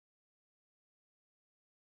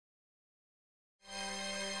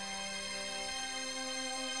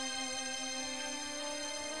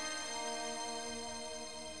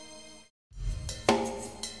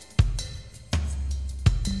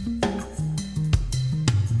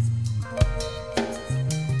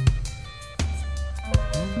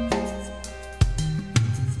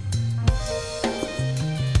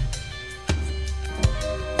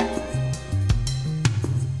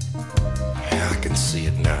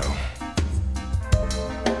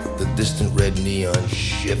distant red neon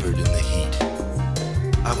shivered in the heat.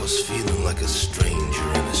 I was feeling like a stranger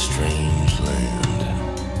in a strange land.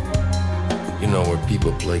 You know, where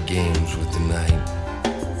people play games with the night.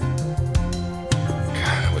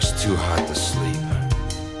 God, it was too hot to sleep.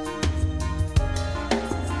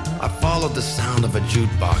 I followed the sound of a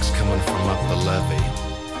jukebox coming from up the levee.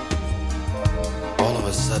 All of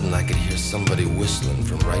a sudden, I could hear somebody whistling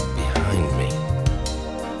from right behind me.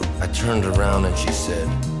 I turned around and she said,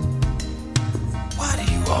 "Why do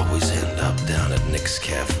you always end up down at Nick's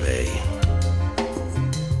Cafe?"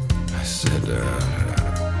 I said,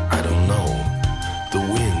 I don't know. The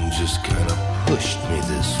wind just kind of pushed me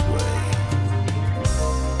this way.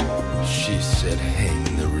 She said, "Hang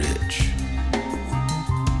the rich."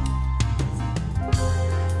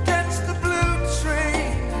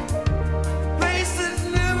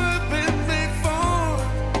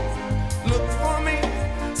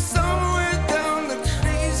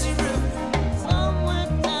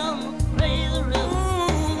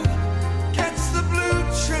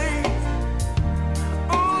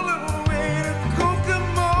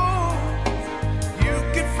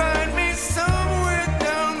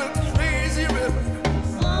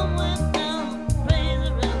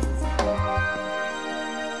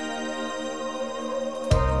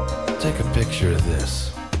 Take a picture of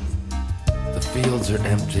this. The fields are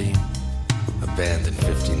empty, abandoned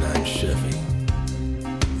 59 Chevy.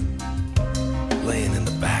 Laying in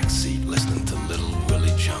the back seat listening to Little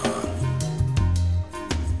Willie John.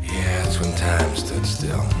 Yeah, it's when time stood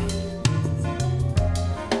still.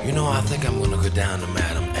 You know, I think I'm gonna go down to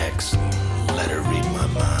Madam X and let her read my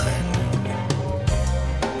mind.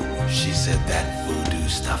 She said that voodoo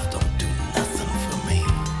stuff don't do nothing for me.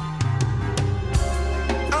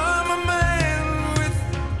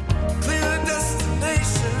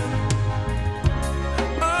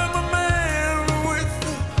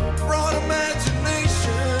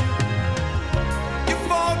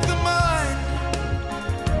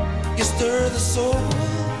 Stir the soul.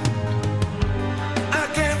 I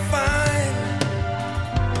can't find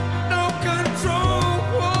no control.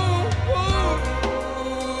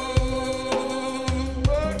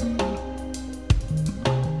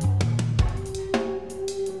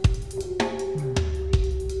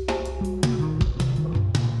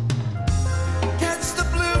 Catch the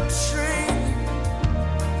blue train,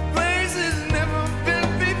 places never been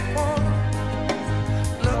before.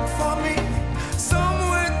 Look for me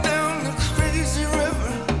somewhere down the crazy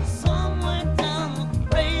river. Somewhere down the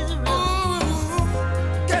crazy river. Ooh,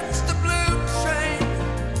 catch the blue train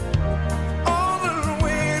all the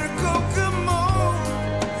way to Kokomo.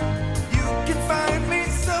 You can find me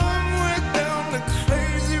somewhere down the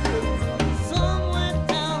crazy river. Somewhere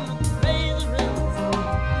down the crazy river.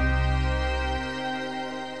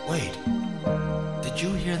 Wait, did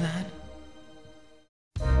you hear that?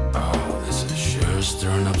 Oh, this is sure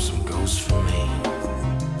stirring up some ghosts for me.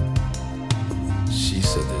 She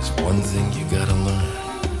said there's one thing you gotta learn,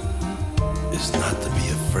 is not to be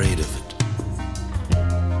afraid of it.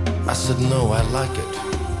 I said, no, I like it.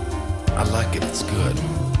 I like it, it's good.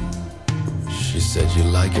 She said, you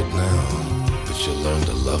like it now, but you'll learn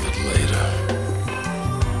to love it later.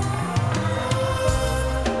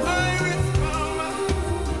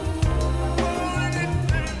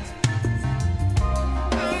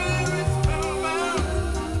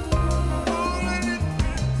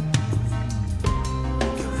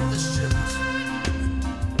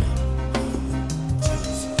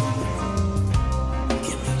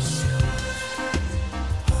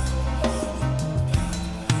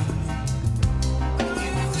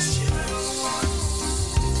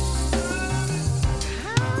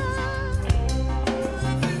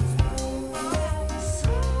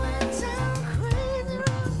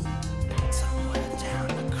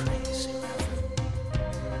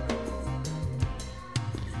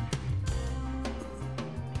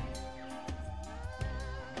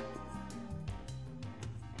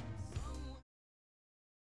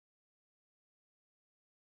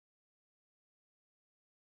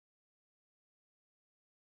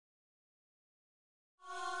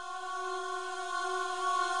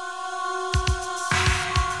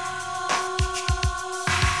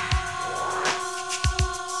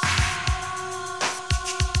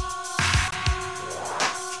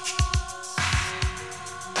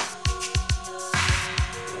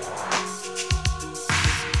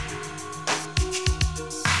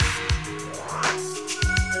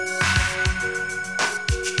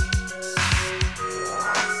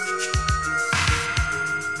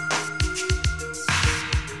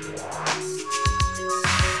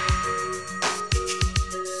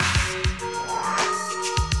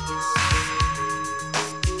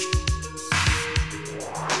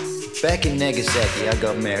 Back in Nagasaki, I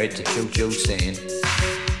got married to Cho-Cho-San.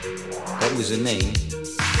 That was her name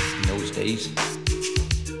in those days,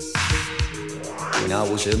 when I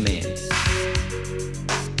was her man.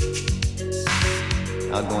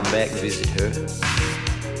 I've gone back to visit her,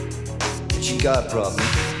 but she got a problem.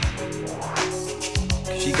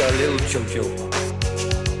 She got a little Cho-Cho.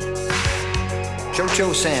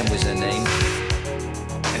 Cho-Cho-San was her name,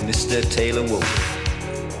 and Mr. Taylor Woke.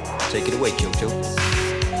 Take it away, Cho-Cho.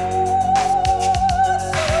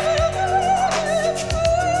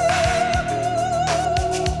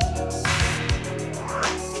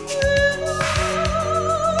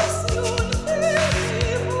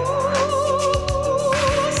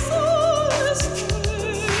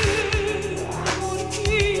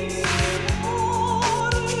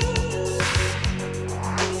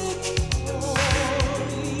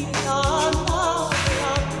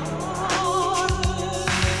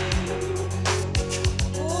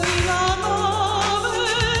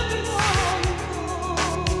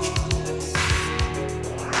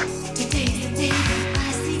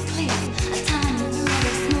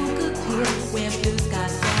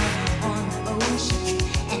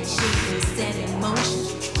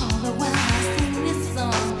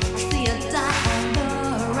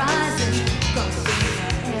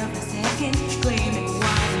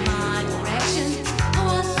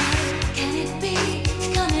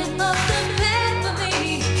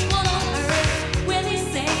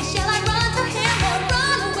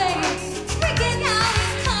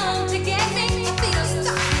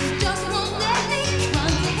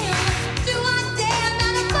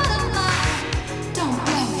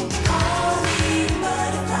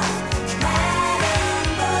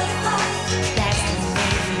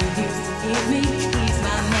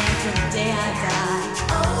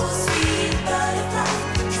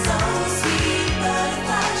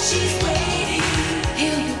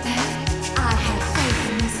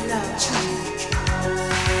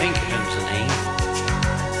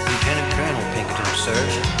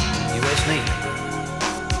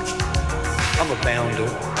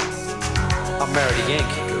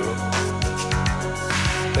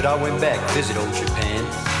 Visit old Japan,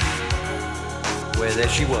 where there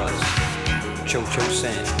she was,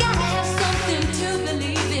 Cho-Cho-San. Gotta have something to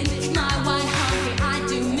believe in. My white hungry, I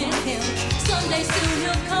do miss him. Someday soon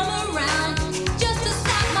he'll come around, just to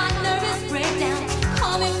stop my nervous breakdown.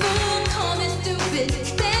 Call me fool, call me stupid.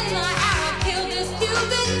 Bend my arrow, kill this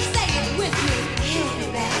Cupid. Say it with me, hit me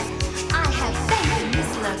back. I have faith in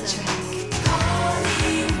this love track.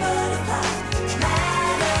 Calling butterfly.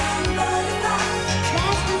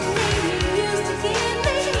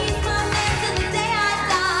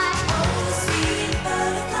 Sweet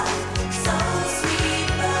butterfly, so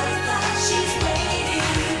sweet.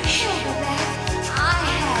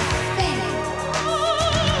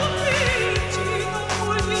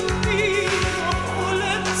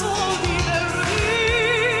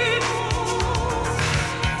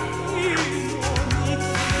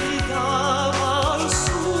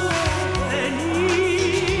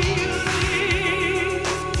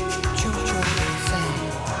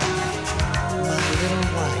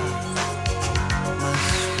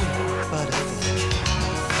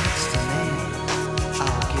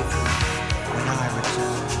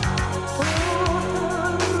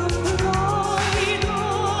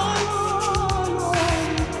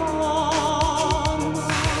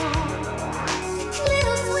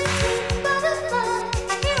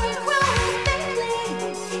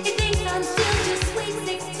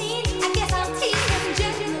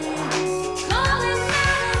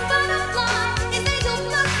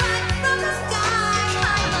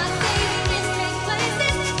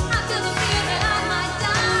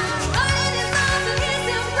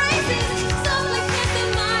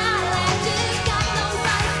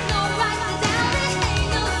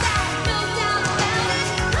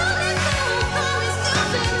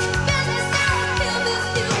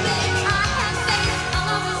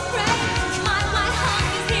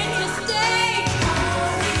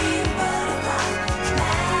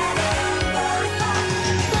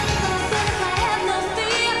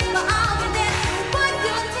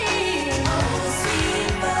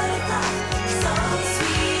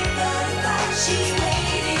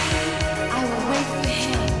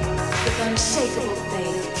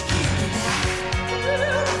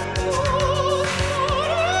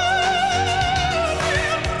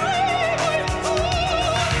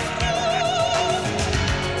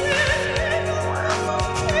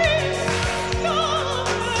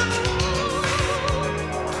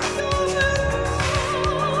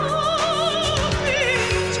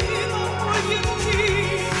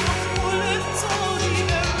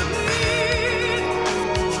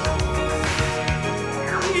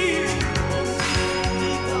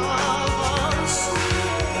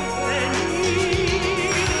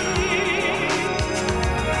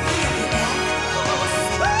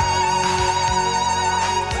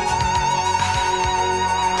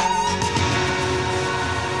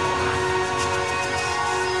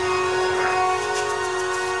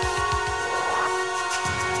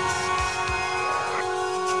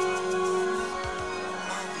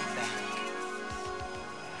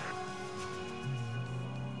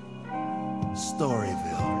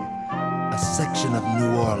 Storyville, a section of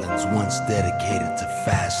New Orleans once dedicated to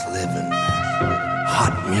fast living,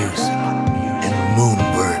 hot music, and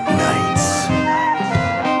moonbird nights.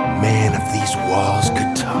 Man, if these walls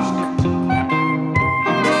could talk.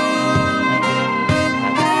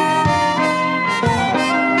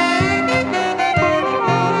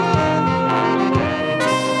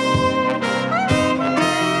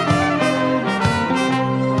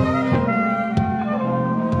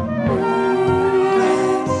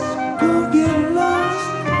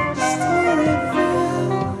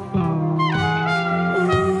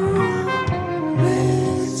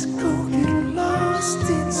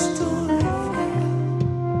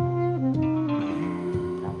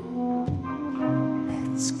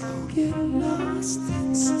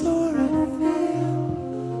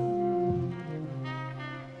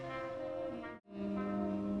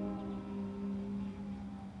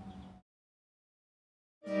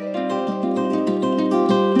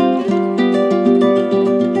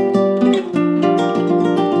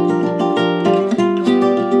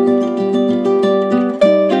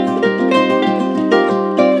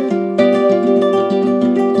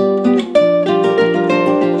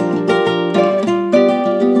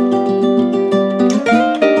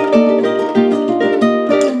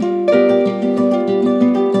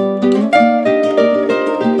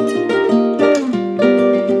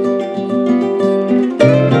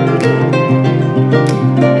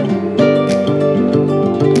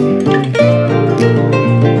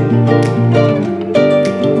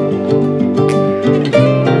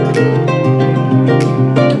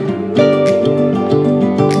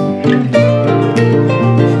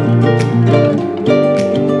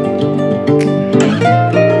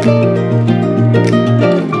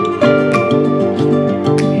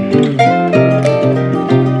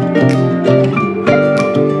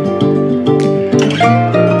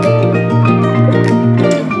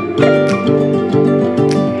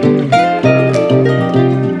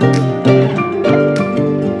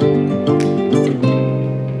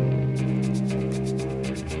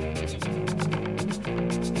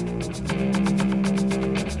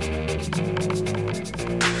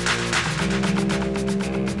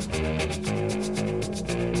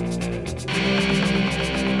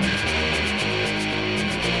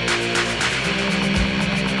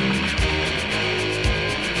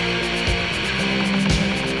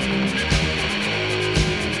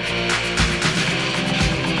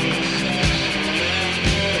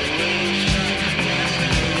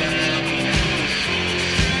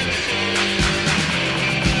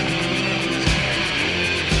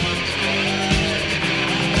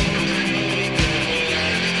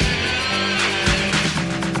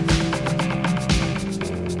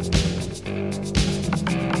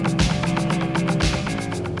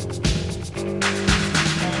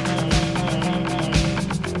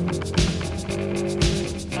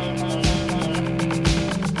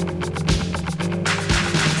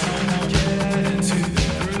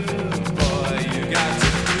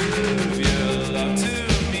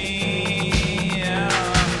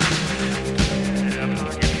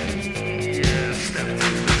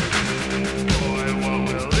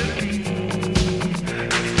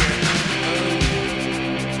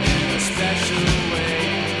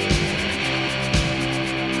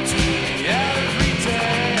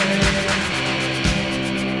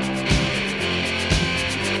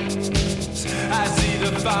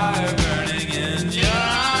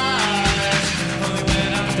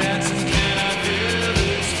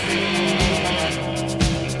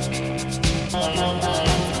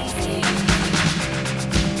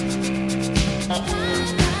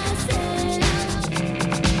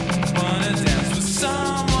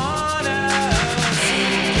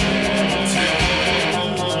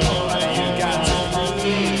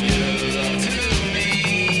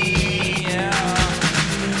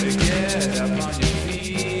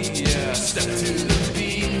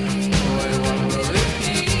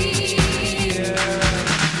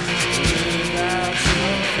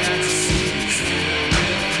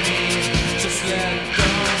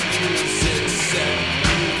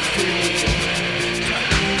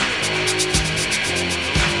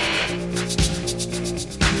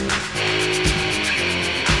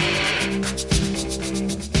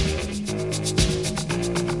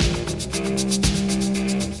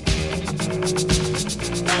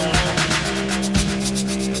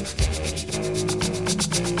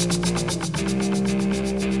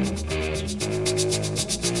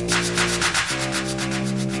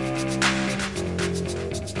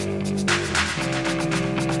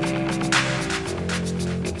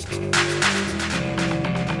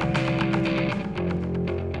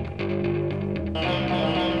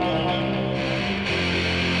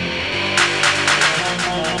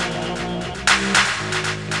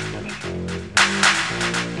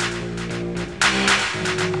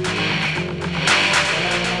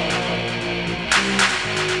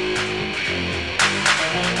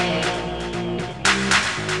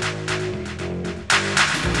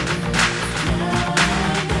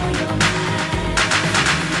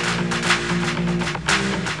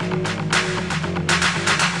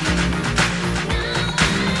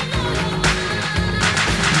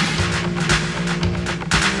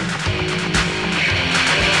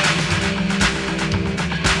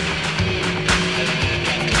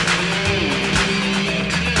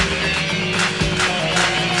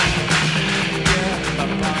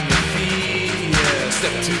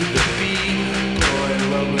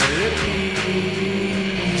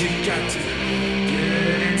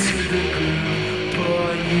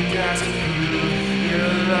 got to prove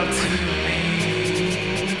your love to me.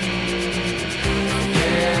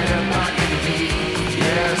 Get up on your feet,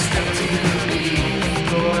 yeah, step to the beat,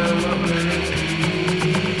 go and love with me.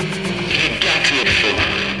 Got to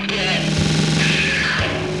prove, yeah.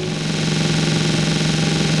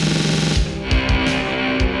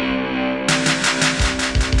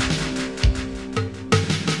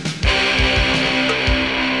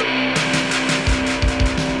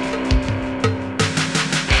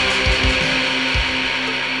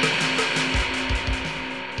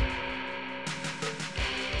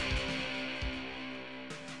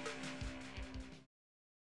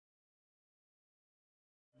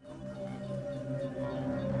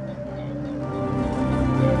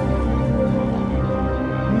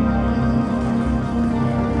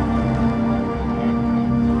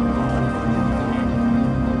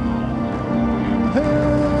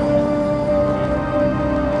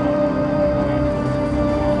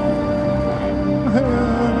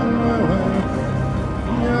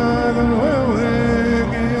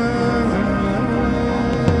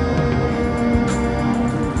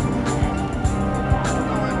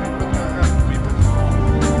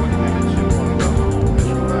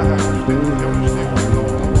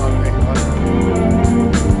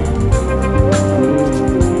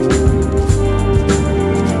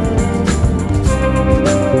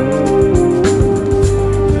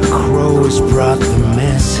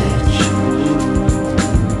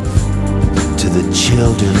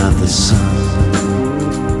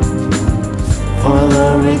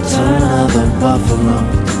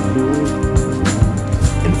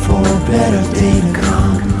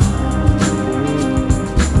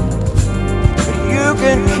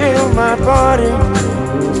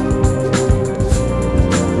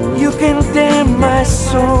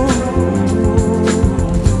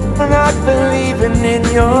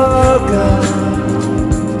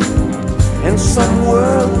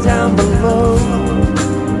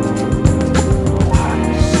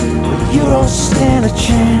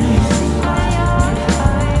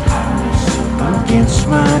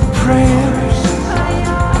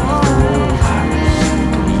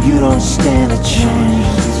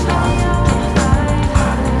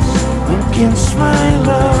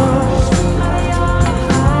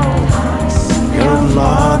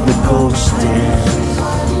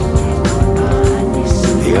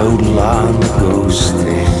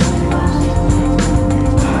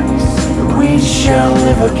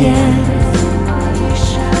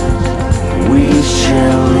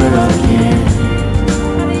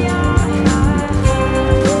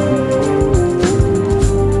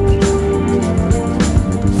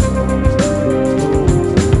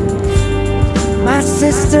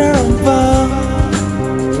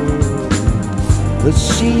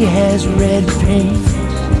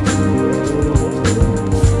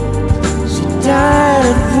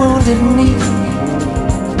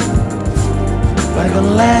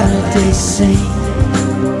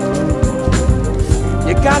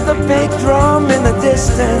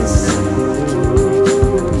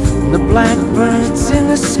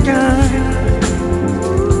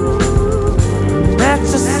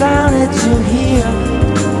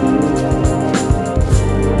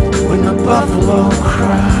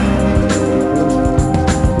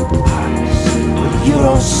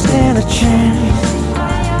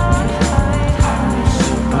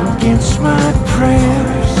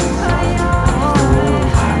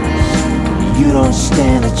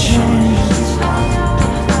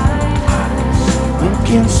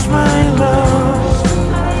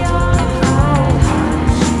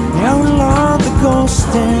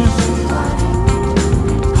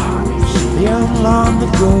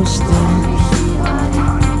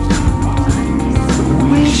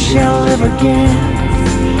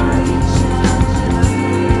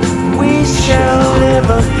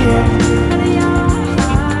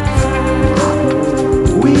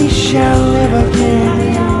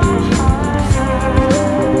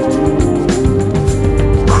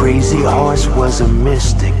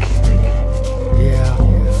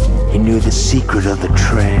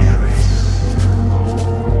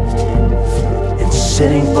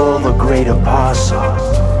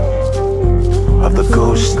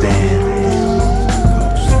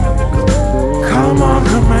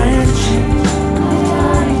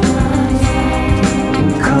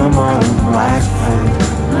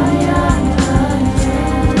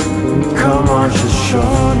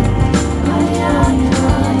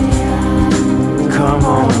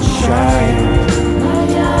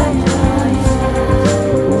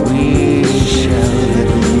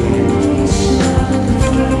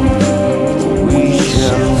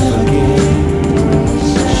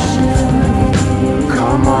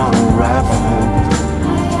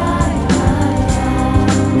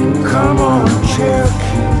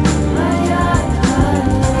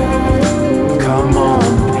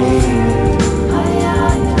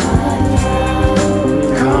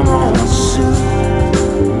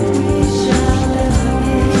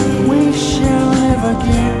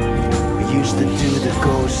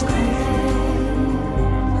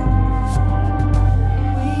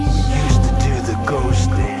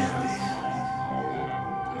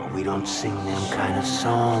 don't sing them kind of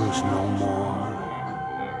songs no more.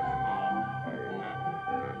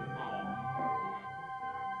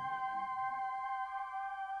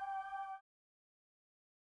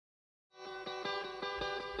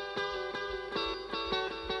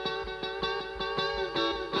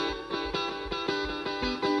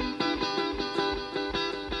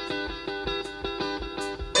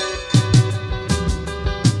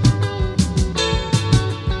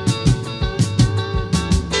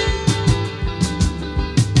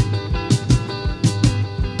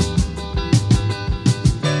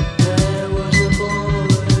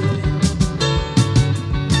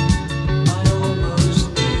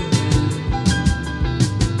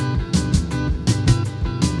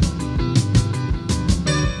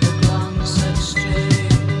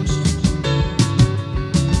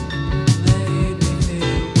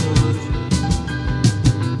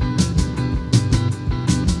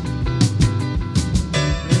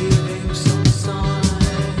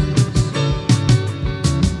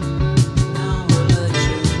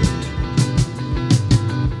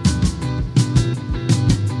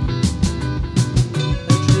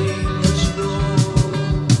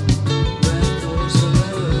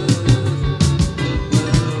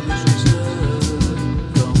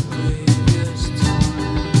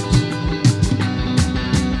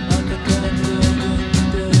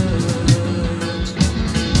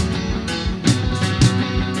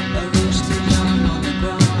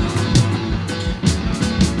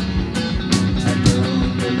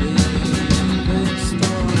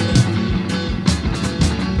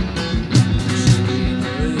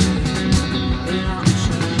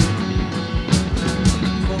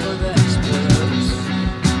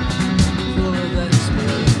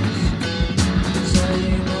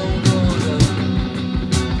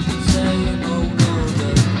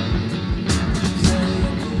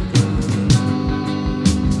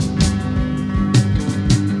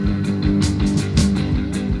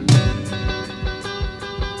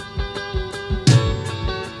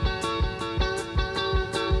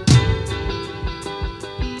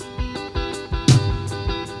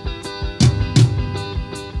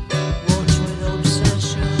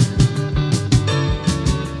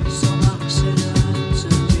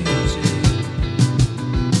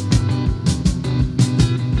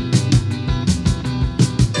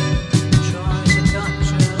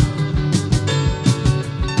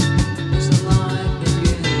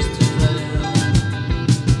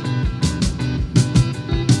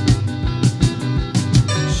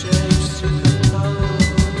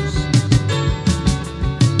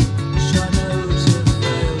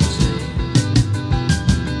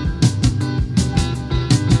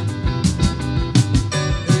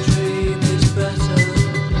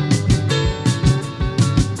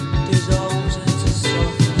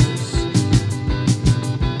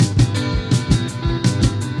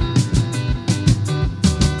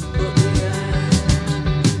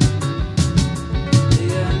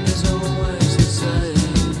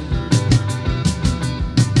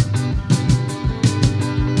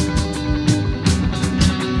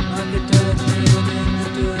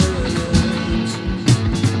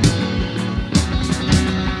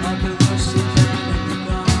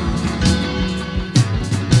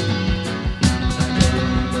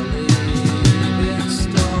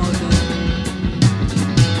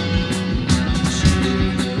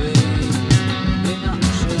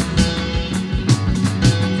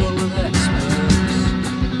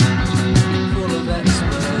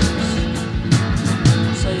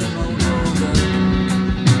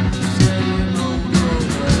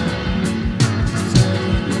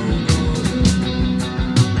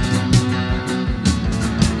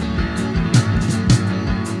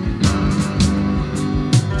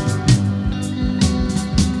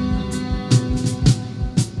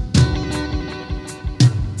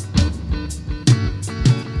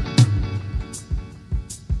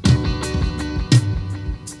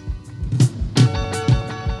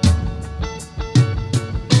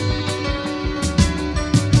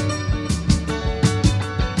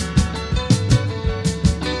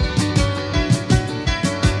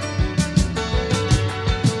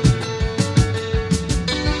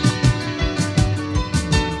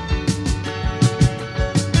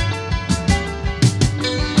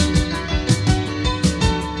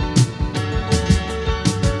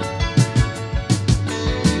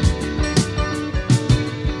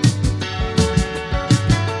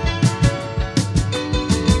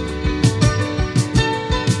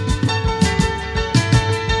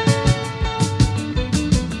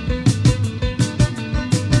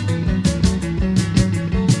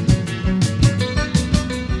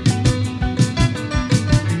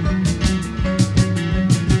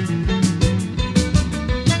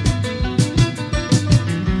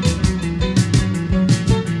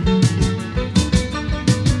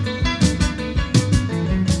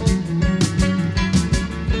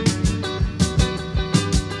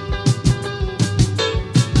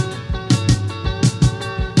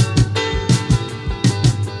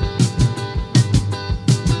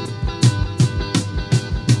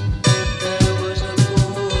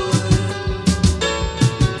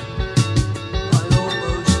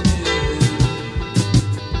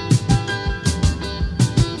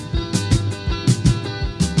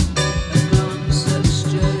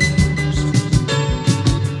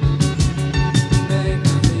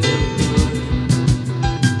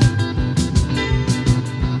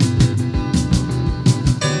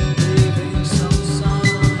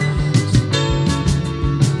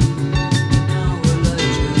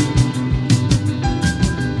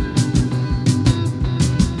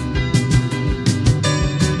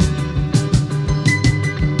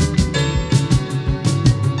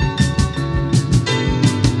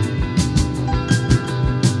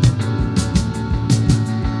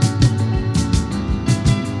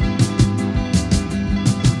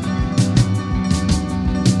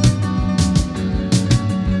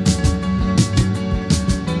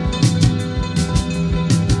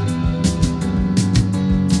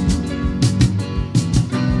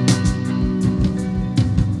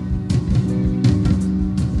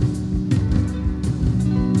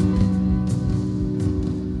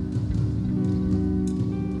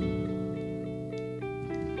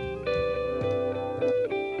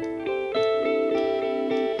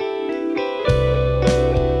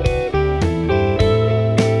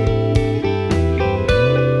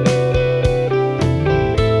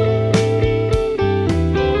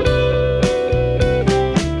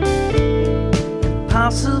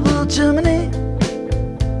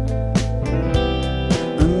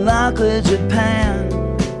 unlikely Japan.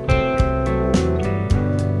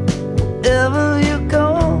 Wherever you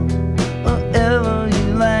go, wherever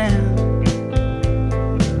you land,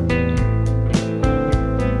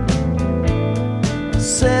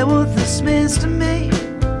 say what this means to me.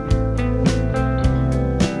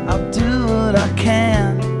 I'll do what I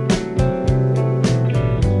can.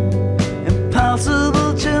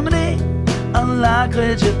 Impossible Germany,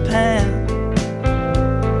 unlikely Japan.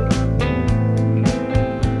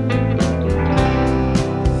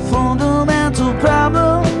 Fundamental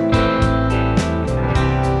problem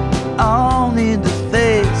I'll need to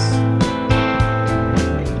face.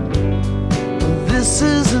 This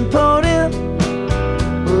is important,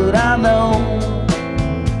 but I know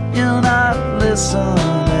you're not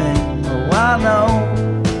listening. Oh, I know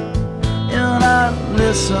you're not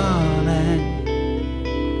listening.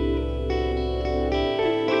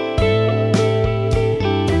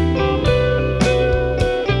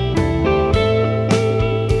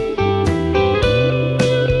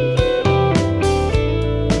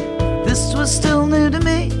 This was still new to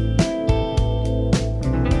me.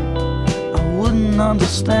 I wouldn't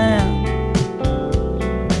understand.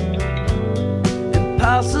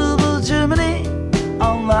 Impossible Germany,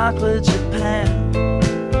 unlikely Japan.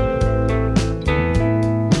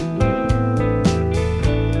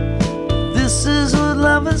 This is what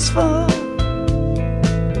love is for,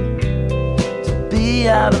 to be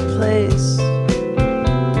out of place,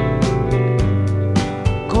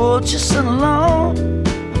 gorgeous and alone,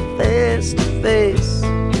 face to face.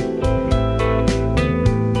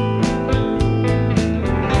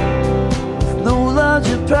 With no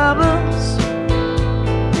larger problems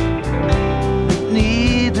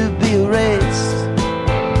need to be erased.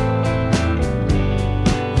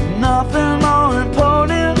 Nothing more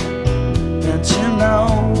important than to know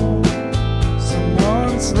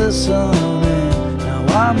someone's listening. Now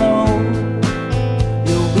I know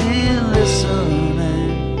you'll be listening.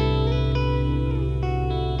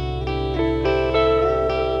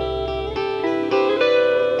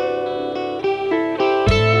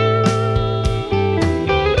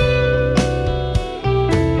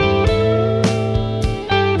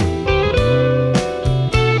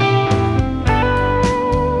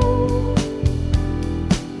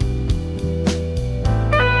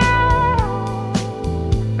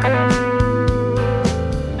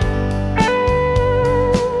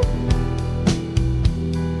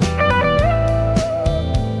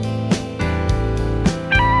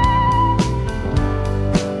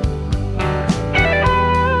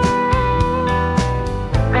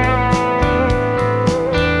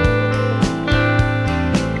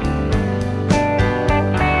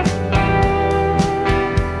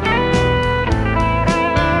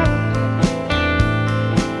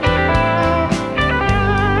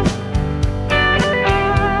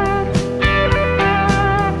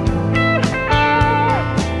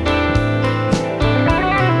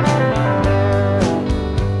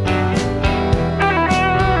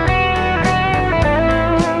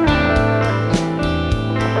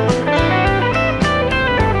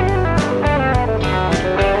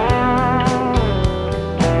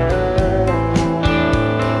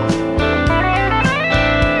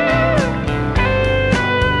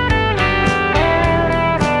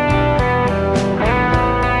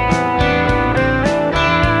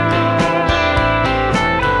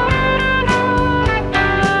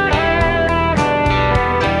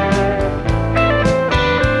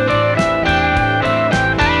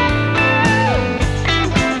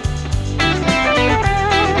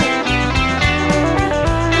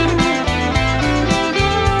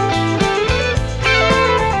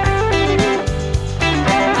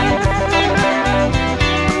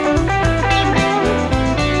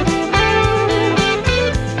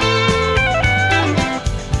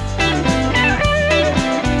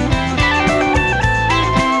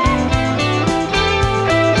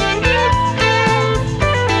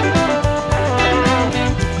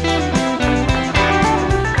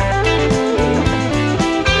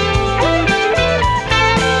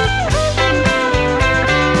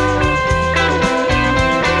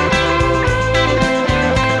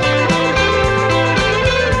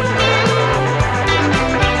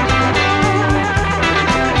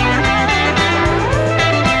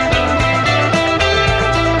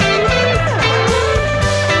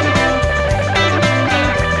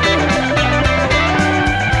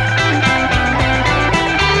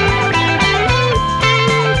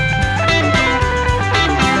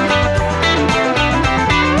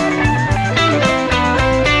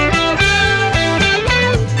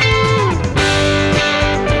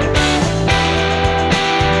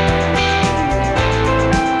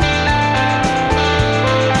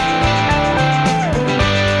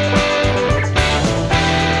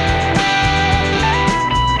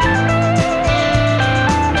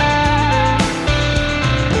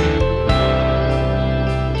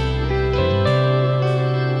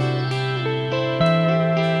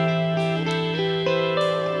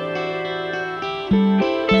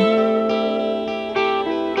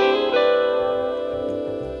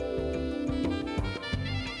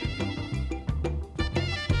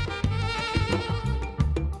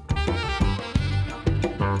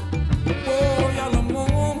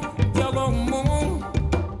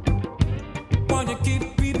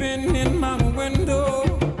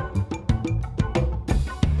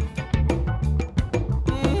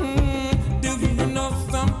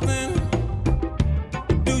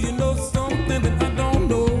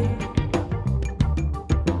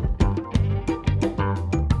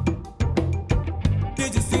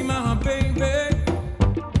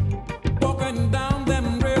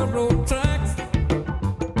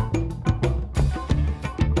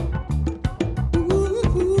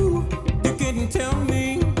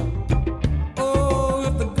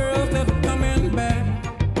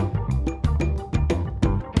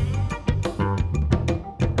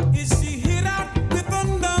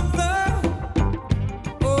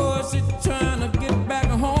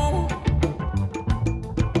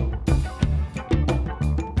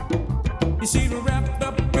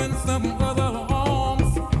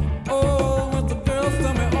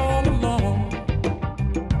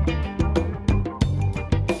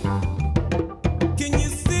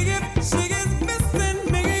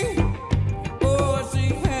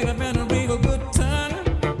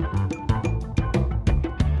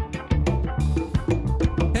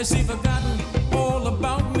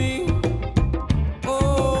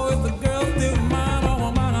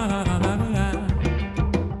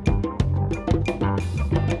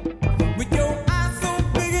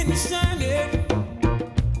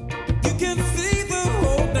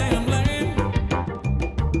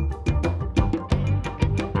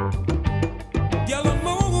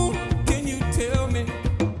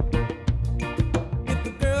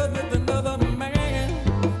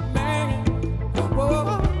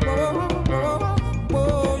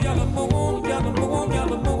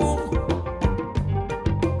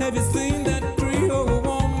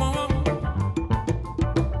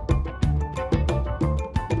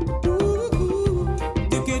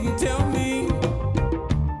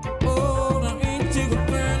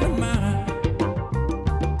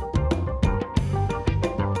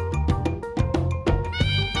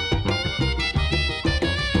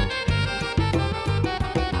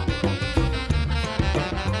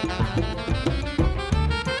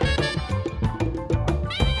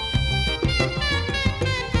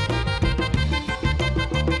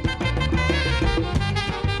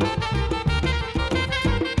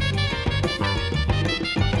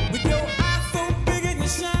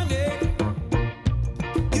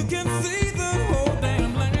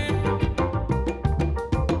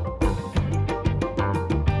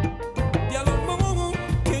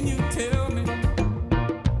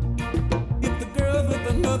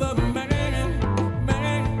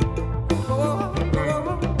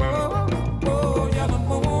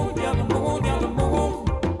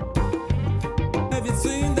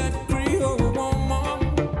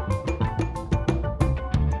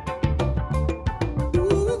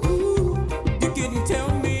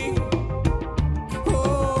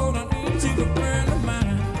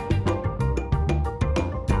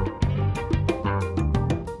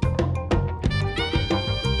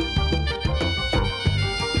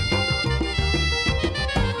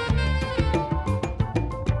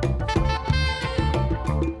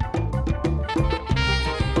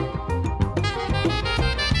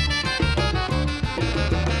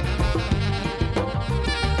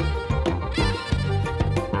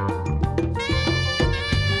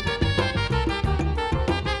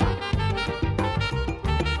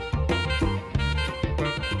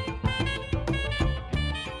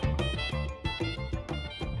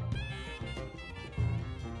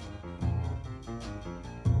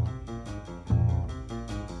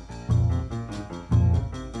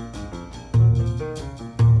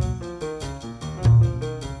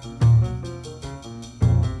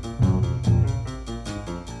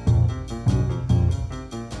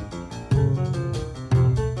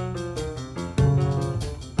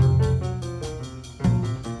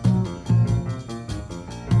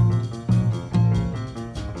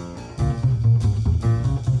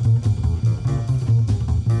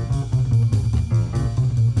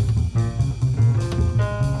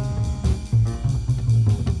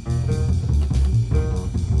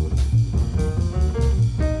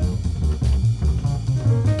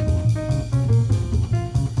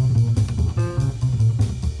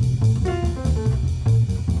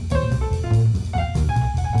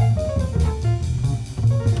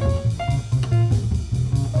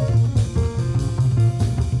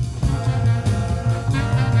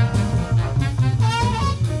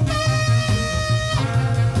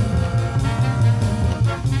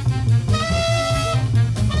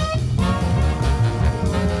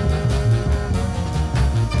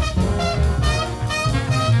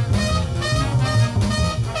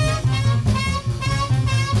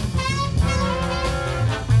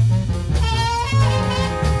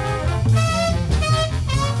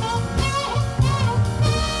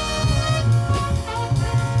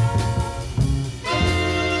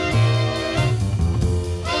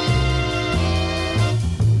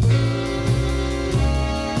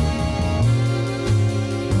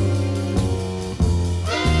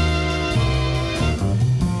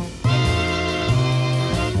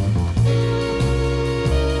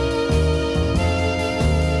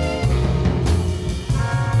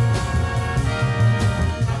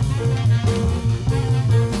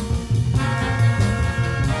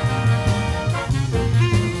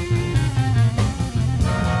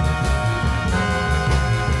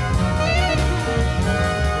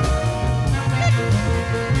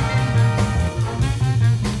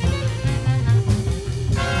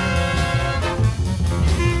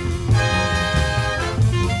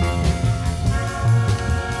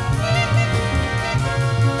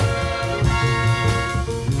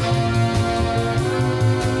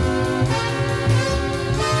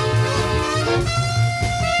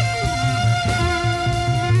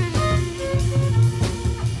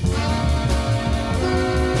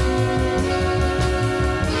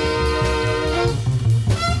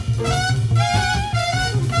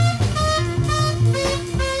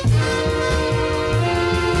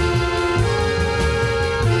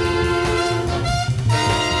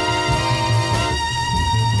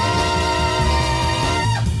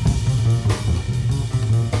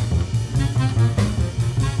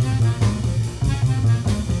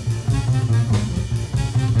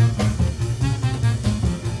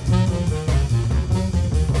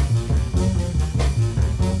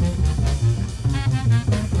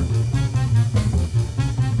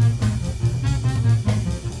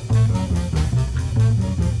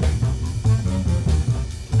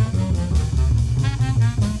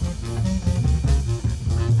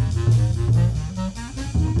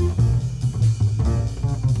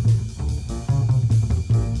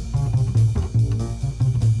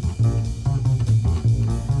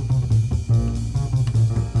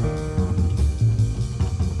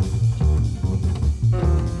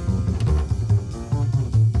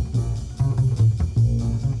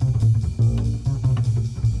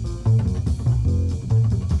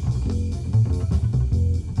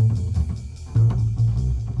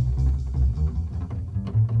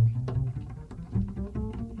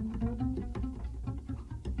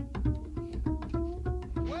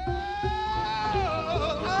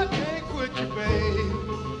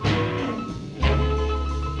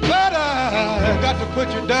 got to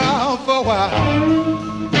put you down for a while.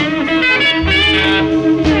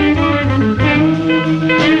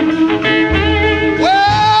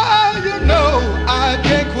 Well, you know I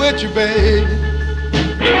can't quit you, babe,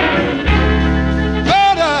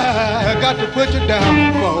 but I got to put you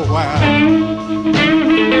down for a while.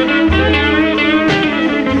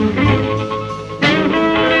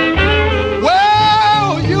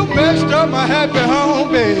 Well, you messed up my happy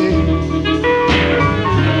home, babe,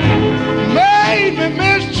 made me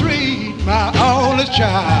mistreat my only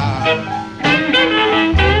child.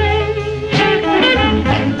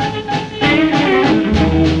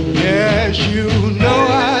 Yes, you know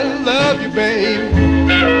I love you, babe.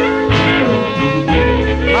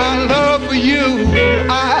 My love for you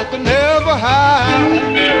I could never hide.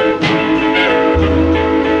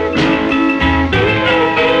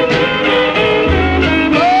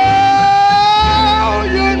 Oh,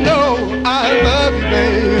 you know I love you,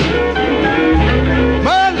 babe.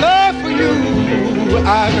 My love for you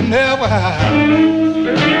I could never hide.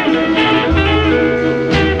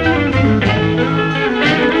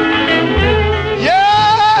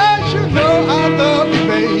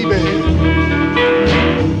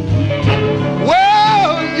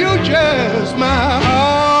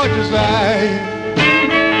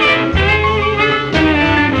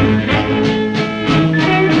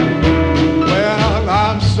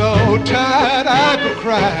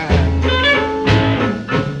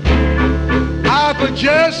 I could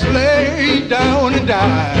just lay down and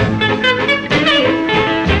die.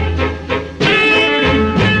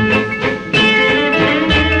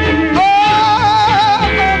 Oh,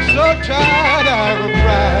 I'm so tired I could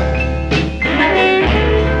cry.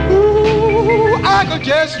 Ooh, I could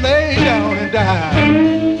just lay down and die.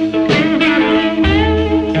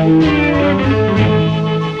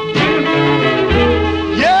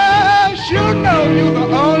 You're the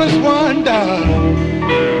honest one, darling.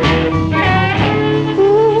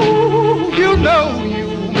 Ooh, you know you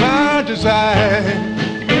my desire.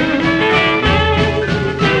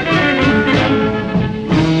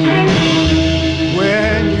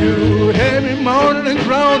 When you hear me moaning and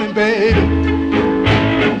groaning, baby,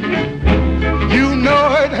 you know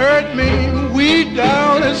it hurt me way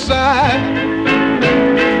down inside.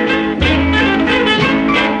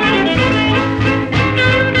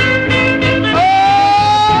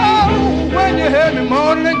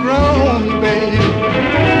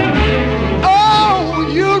 Oh,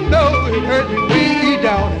 you know it hurt me way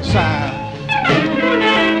down inside.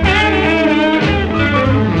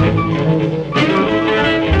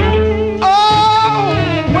 Oh,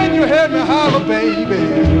 when you heard me holler, baby,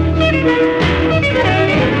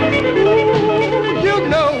 ooh, you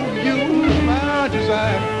know you my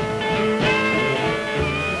desire.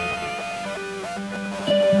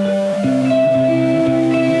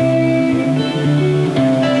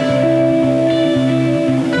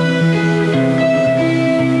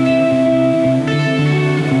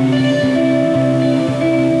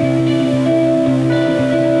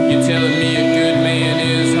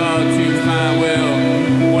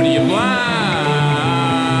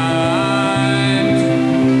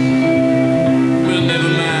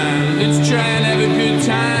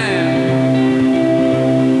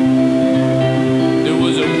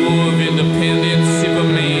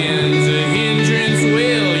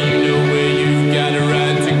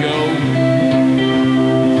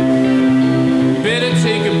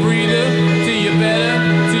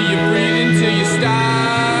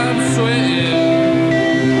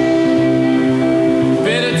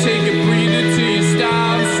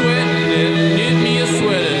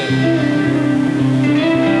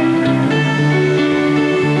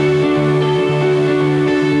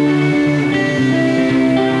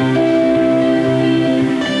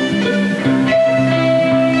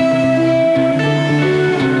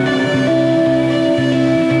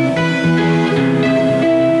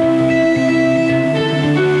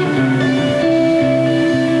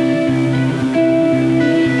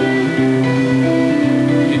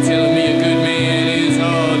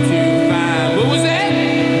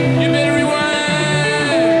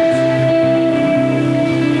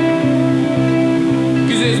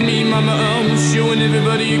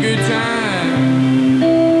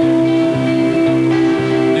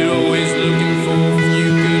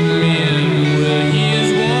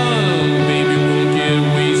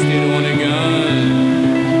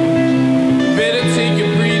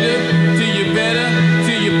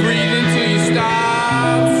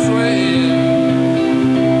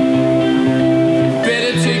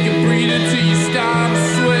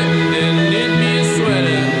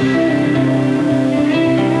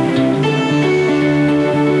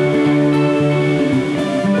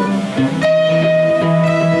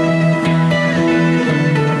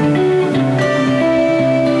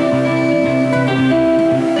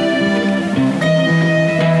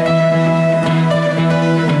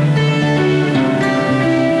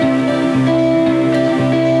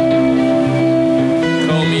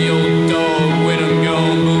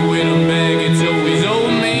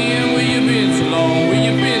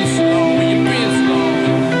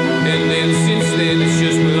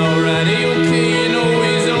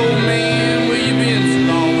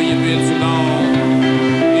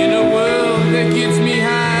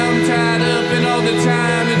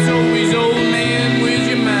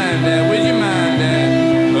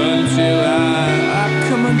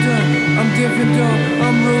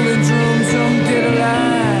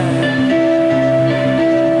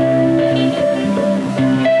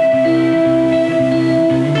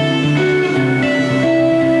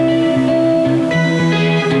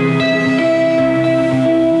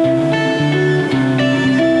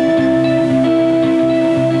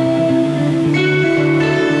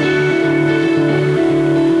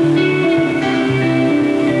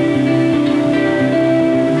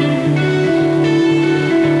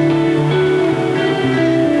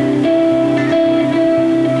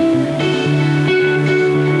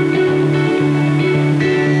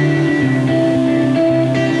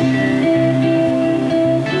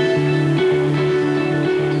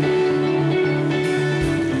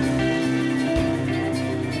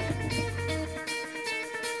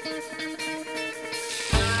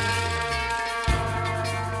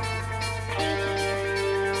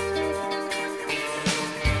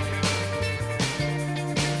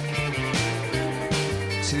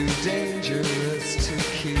 dangerous to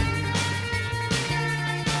keep,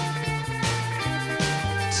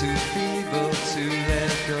 too feeble to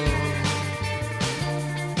let go,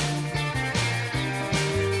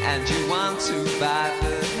 and you want to bite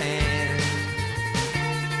the hand.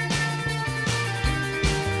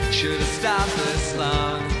 Should've stopped this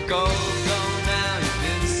long ago. Go now, you've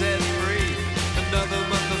been set free. Another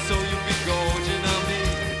month or so you'll be gorging on me.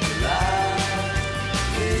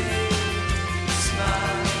 Lovely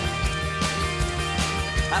smile.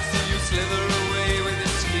 I see you slither away with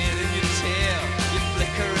your skin and your tail, your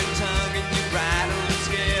flickering tongue and your bridle and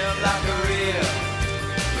scale like a real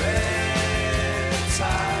reptile.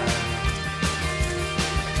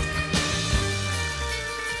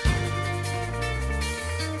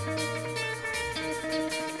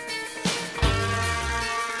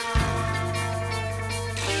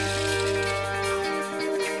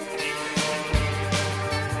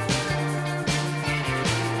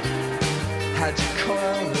 Had you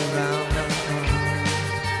coiled around my arm?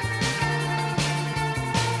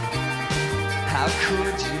 How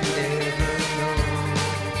could you ever know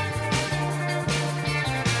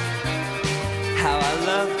how I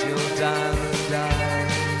loved your diamond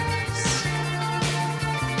eyes?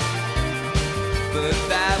 But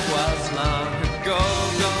that was long ago.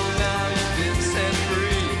 Go now, you've been set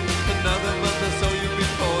free. Another month or so you'll be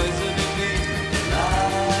poisoning me.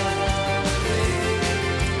 Lovely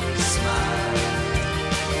smile.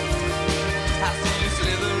 I see you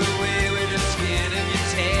slither away with your skin and your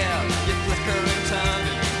tail, your flickering tongue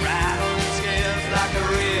and your rattling scales like a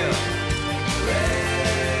real reptile.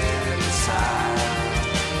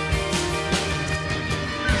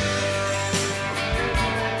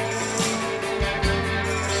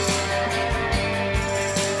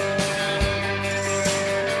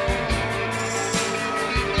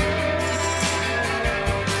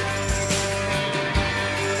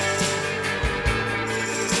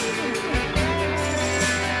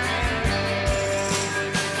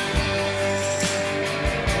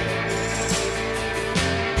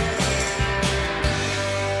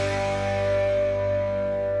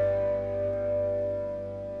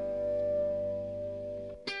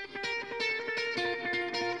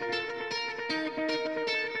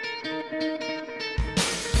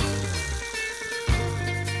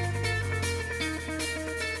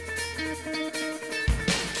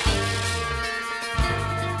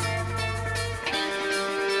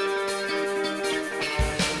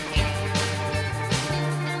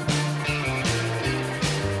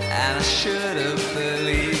 And I should have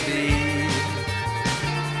believed it.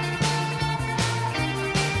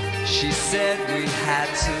 She said we had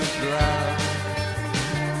to bluff.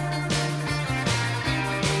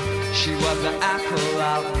 She was the apple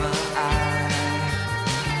of my eye.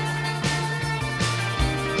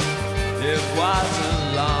 It wasn't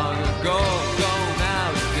long ago. Go now,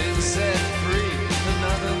 you've been set free.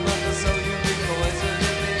 Another month or so you'll be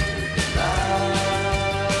poisoning me. Lovely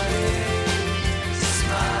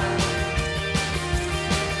smile.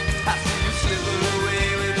 I see you slither away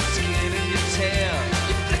with your skin and your tail,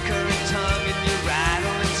 your flickering tongue and your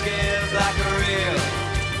rattling scales like a real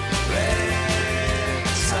reptile.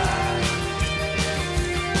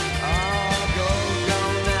 Oh, go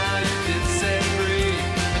now, you've been set free.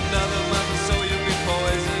 Another month or so you'll be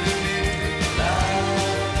poisoning me.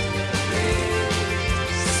 Lovely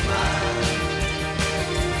smile.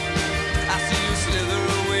 I see you slither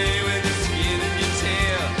away with your skin and your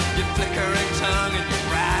tail, your flickering tongue and your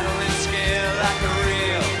rattling scale like a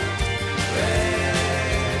real reptile.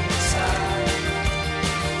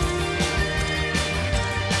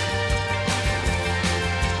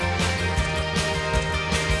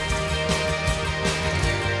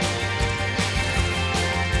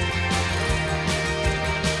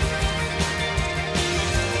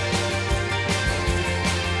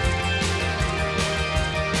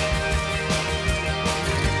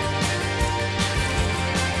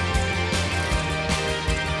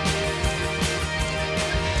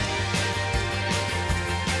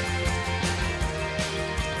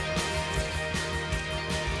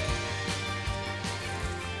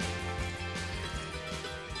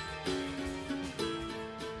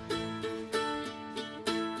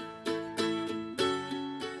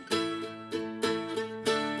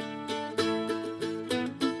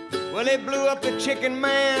 Well, they blew up the Chicken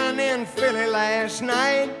Man in Philly last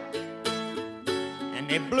night, and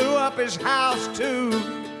they blew up his house too.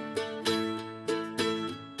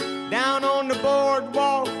 Down on the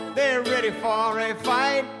boardwalk, they're ready for a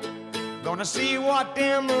fight. Gonna see what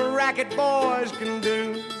them racket boys can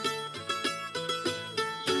do.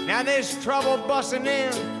 Now there's trouble busting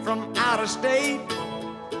in from out of state,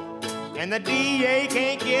 and the DA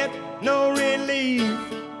can't get no relief.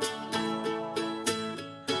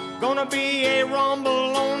 Gonna be a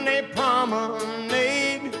rumble on a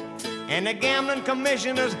promenade, and the gambling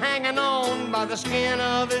commissioner's hanging on by the skin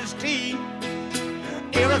of his teeth.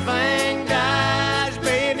 Everything dies,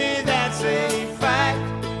 baby, that's a fact.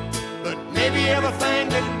 But maybe everything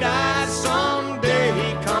that dies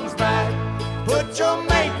someday comes back. Put your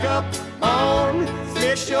makeup on,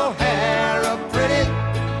 fix your hair up pretty,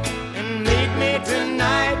 and meet me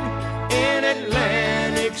tonight in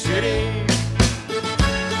Atlantic City.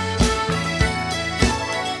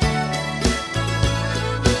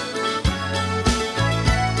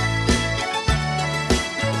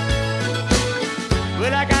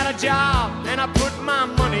 Well, I got a job and I put my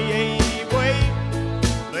money away,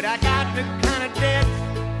 but I got the kind of debt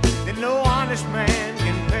that no honest man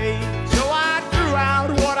can pay. So I threw out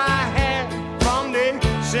what I had from the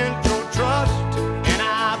Central Trust, and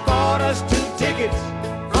I bought us 2 tickets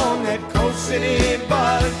on that Coast City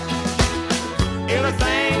bus.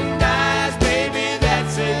 Everything dies, baby,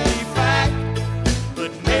 that's a fact.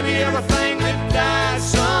 But maybe everything that dies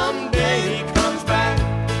someday comes back.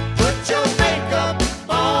 Put your makeup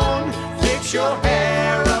on, fix your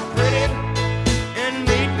hair up pretty, and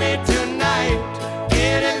meet me tonight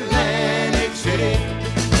in Atlantic City.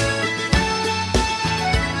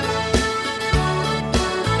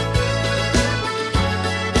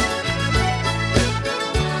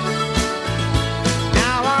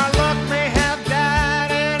 Now our luck may have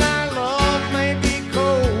died and our love may be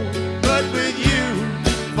cold, but with you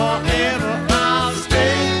forever I'll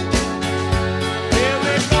stay. Yeah,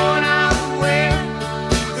 we're going out where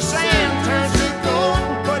the sand turns to gold,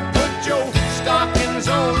 but put your stockings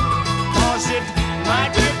on, 'cause it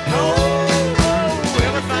might get cold. Oh,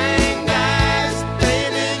 everything dies,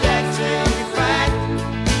 baby, that's a fact.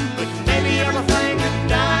 But maybe everything that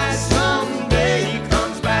dies someday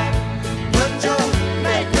comes back. Put your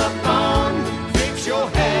makeup on, fix your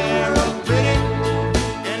hair up pretty,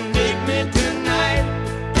 and meet me tonight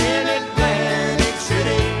in Atlantic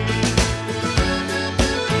City.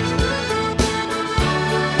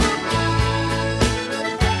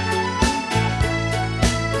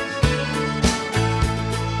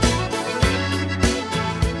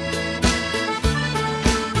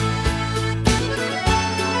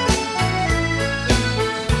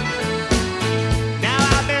 Now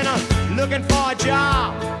I've been looking for a job